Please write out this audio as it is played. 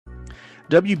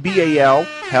WBAL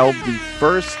held the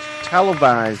first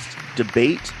televised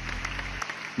debate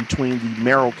between the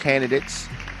mayoral candidates.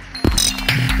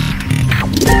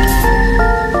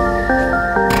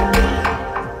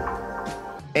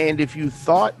 And if you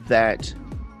thought that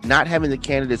not having the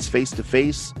candidates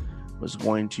face-to-face was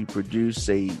going to produce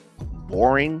a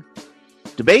boring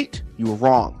debate, you were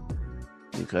wrong.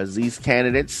 Because these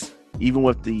candidates, even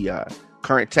with the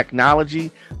current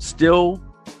technology, still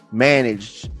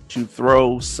managed to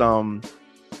throw some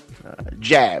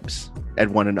jabs at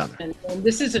one another. And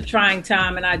this is a trying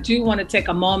time, and I do want to take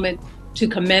a moment to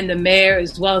commend the mayor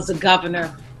as well as the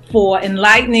governor for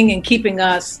enlightening and keeping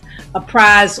us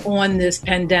apprised on this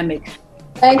pandemic.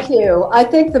 Thank you. I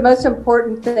think the most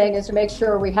important thing is to make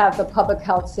sure we have the public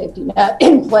health safety net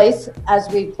in place as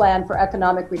we plan for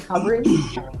economic recovery.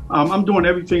 I'm doing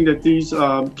everything that these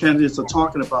candidates are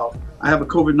talking about. I have a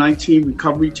COVID-19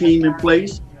 recovery team in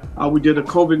place. We did a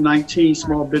COVID-19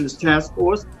 small business task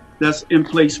force that's in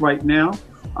place right now.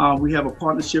 We have a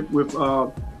partnership with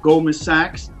Goldman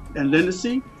Sachs and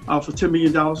Lindsay for $10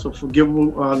 million for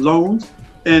forgivable loans.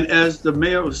 And as the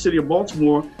mayor of the city of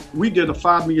Baltimore, we did a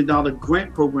 $5 million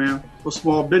grant program for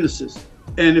small businesses.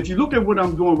 And if you look at what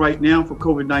I'm doing right now for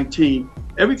COVID-19,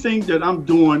 everything that I'm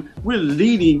doing, we're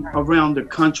leading around the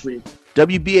country.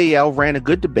 WBAL ran a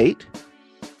good debate,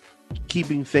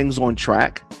 keeping things on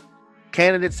track.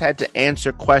 Candidates had to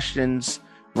answer questions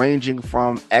ranging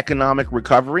from economic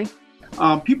recovery.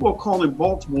 People are calling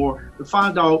Baltimore to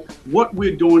find out what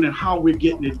we're doing and how we're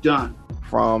getting it done.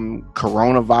 From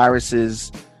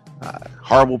coronavirus's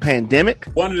horrible pandemic.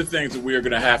 One of the things that we are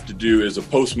going to have to do is a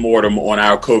postmortem on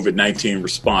our COVID-19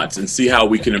 response and see how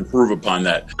we can improve upon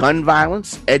that. Gun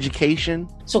violence, education.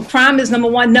 So crime is number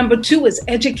one. Number two is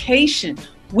education.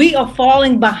 We are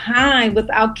falling behind with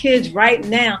our kids right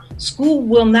now. School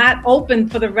will not open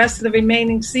for the rest of the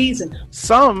remaining season.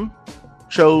 Some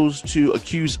chose to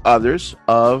accuse others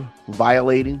of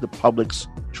violating the public's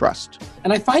trust.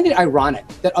 And I find it ironic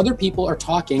that other people are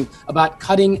talking about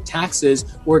cutting taxes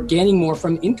or gaining more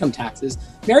from income taxes.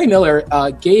 Mary Miller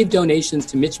gave donations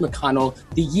to Mitch McConnell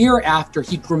the year after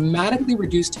he dramatically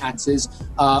reduced taxes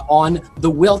on the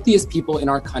wealthiest people in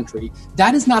our country.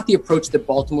 That is not the approach that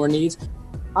Baltimore needs.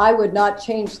 I would not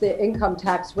change the income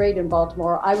tax rate in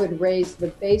Baltimore. I would raise the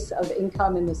base of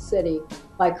income in the city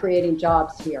by creating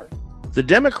jobs here. The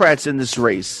Democrats in this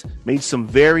race made some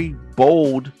very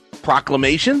bold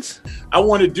proclamations. I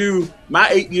want to do my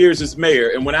 8 years as mayor,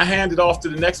 and when I hand it off to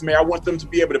the next mayor, I want them to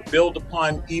be able to build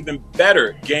upon even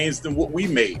better gains than what we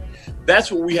made.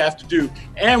 That's what we have to do,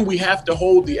 and we have to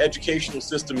hold the educational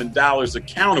system and dollars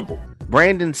accountable.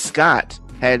 Brandon Scott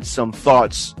had some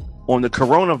thoughts on the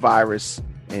coronavirus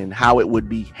and how it would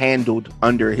be handled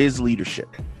under his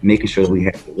leadership. Making sure we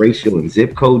have the racial and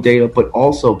zip code data, but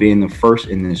also being the first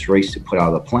in this race to put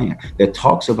out a plan that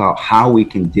talks about how we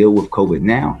can deal with COVID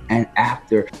now and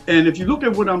after. And if you look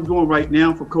at what I'm doing right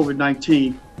now for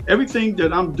COVID-19, everything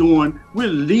that I'm doing, we're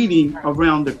leading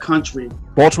around the country.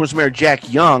 Baltimore's Mayor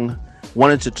Jack Young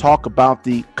wanted to talk about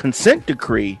the consent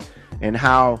decree and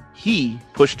how he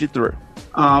pushed it through.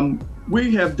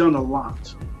 We have done a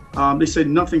lot. They say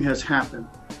nothing has happened.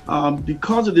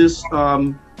 Because of this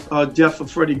death of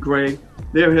Freddie Gray,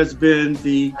 there has been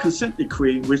the consent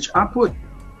decree, which I put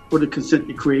for the consent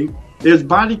decree. There's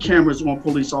body cameras on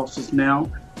police officers now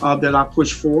that I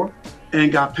pushed for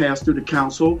and got passed through the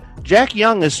council. Jack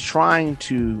Young is trying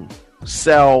to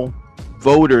sell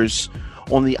voters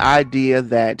on the idea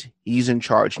that he's in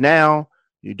charge now.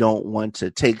 You don't want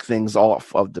to take things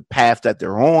off of the path that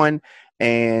they're on,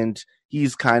 and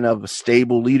he's kind of a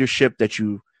stable leadership that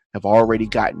you have already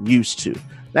gotten used to.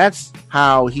 That's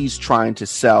how he's trying to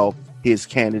sell his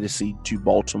candidacy to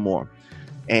Baltimore.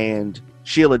 And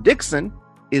Sheila Dixon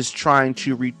is trying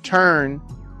to return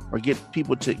or get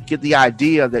people to get the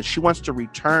idea that she wants to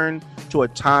return to a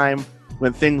time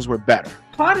when things were better.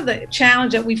 Part of the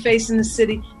challenge that we face in the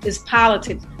city is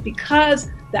politics, because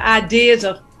the ideas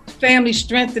of family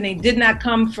strengthening did not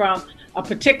come from a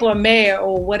particular mayor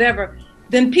or whatever.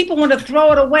 Then people want to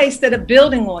throw it away instead of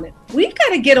building on it. We've got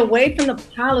to get away from the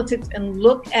politics and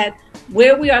look at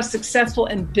where we are successful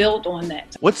and build on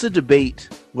that. What's a debate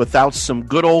without some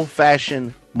good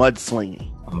old-fashioned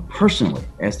mudslinging? Personally,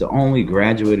 as the only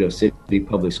graduate of city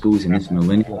public schools in this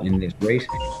millennial in this race,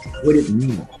 what it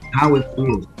means, how it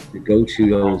feels to go to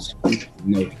those,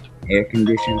 air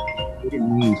conditioned, what it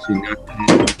means to not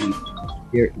have.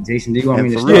 Here, Jason, do you want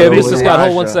me to start? Yeah, Mr. Scott,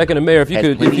 hold 1 second. And Mayor, if you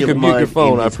could mute your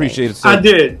phone, I appreciate it, sir. I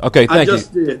did. Okay, thank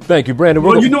you. Did. Thank you, Brandon.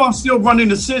 Well, I'm still running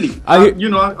the city. I hear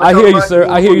you, sir.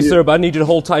 I hear you, sir, but I need you to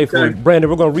hold tight for me. Brandon,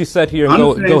 we're going to reset here and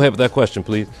go ahead with that question,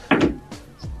 please.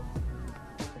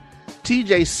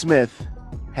 TJ Smith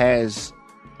has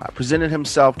presented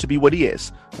himself to be what he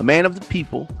is, a man of the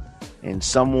people and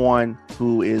someone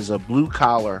who is a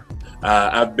blue-collar.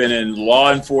 I've been in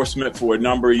law enforcement for a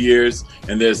number of years,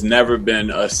 and there's never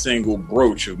been a single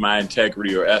broach of my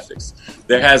integrity or ethics.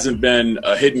 There hasn't been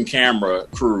a hidden camera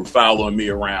crew following me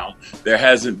around. There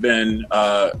hasn't been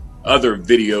other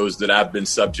videos that I've been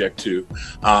subject to.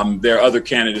 There are other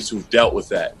candidates who've dealt with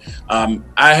that.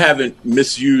 I haven't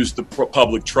misused the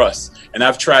public trust, and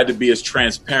I've tried to be as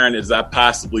transparent as I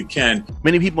possibly can.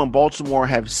 Many people in Baltimore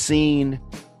have seen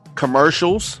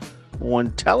commercials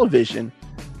on television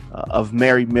of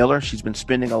Mary Miller. She's been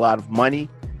spending a lot of money,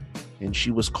 and she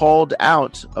was called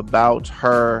out about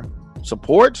her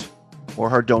support or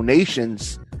her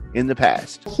donations in the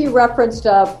past. He referenced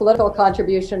a political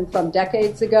contribution from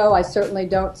decades ago. I certainly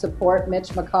don't support Mitch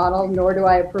McConnell, nor do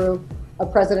I approve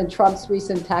of President Trump's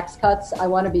recent tax cuts. I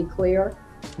want to be clear.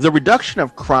 The reduction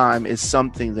of crime is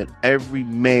something that every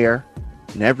mayor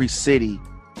in every city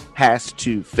has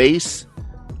to face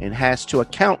and has to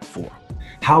account for.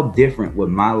 How different would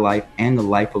my life and the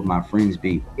life of my friends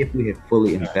be if we had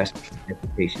fully invested in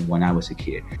education when I was a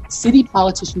kid? City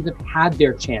politicians have had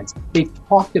their chance. They've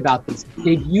talked about this.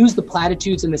 They've used the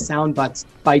platitudes and the sound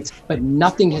bites, but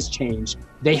nothing has changed.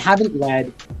 They haven't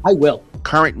led. I will.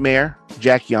 Current Mayor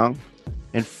Jack Young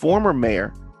and former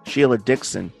Mayor Sheila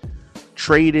Dixon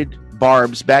traded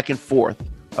barbs back and forth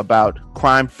about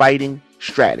crime fighting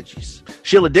strategies.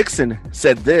 Sheila Dixon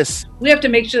said this: we have to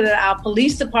make sure that our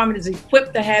police department is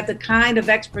equipped to have the kind of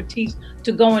expertise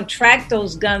to go and track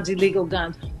those guns, illegal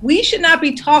guns. We should not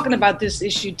be talking about this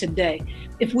issue today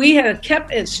if we had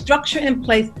kept a structure in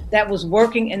place that was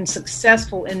working and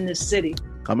successful in this city.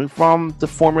 Coming from the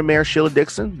former Mayor Sheila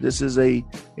Dixon, this is a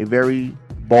very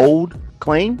bold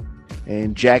claim,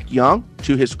 and Jack Young,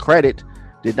 to his credit,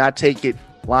 did not take it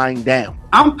lying down.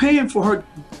 I'm paying for her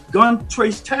gun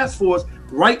trace task force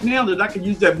right now that I can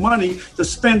use that money to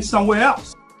spend somewhere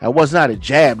else. That was not a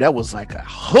jab. That was like a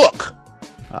hook.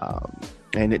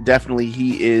 And it definitely,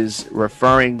 he is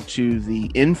referring to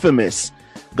the infamous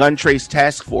gun trace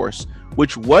task force,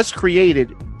 which was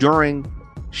created during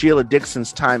Sheila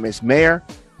Dixon's time as mayor.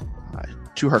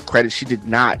 To her credit, she did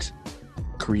not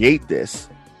create this.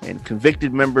 And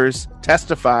convicted members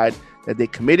testified that they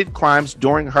committed crimes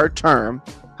during her term.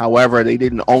 However, they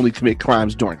didn't only commit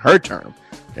crimes during her term.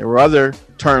 There were other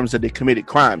terms that they committed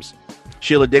crimes.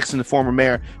 Sheila Dixon, the former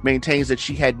mayor, maintains that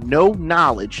she had no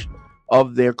knowledge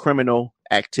of their criminal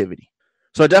activity.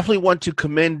 So I definitely want to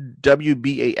commend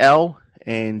WBAL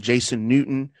and Jason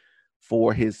Newton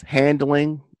for his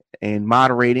handling and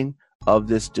moderating of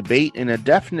this debate in a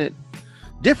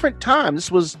different time.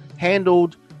 This was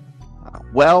handled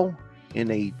well in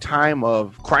a time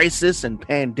of crisis and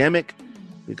pandemic,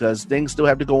 because things still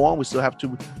have to go on. We still have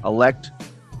to elect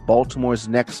Baltimore's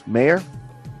next mayor,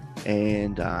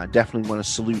 and definitely want to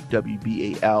salute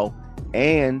WBAL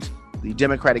and the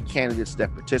Democratic candidates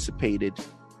that participated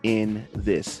in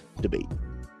this debate.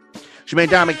 Jermaine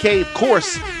Diamond K, of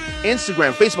course,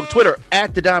 Instagram, Facebook, Twitter,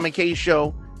 at The Diamond K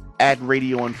Show, at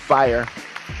Radio on Fire.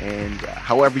 And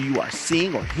however you are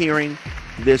seeing or hearing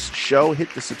this show, hit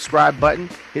the subscribe button,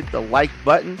 hit the like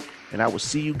button, and I will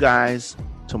see you guys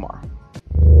tomorrow.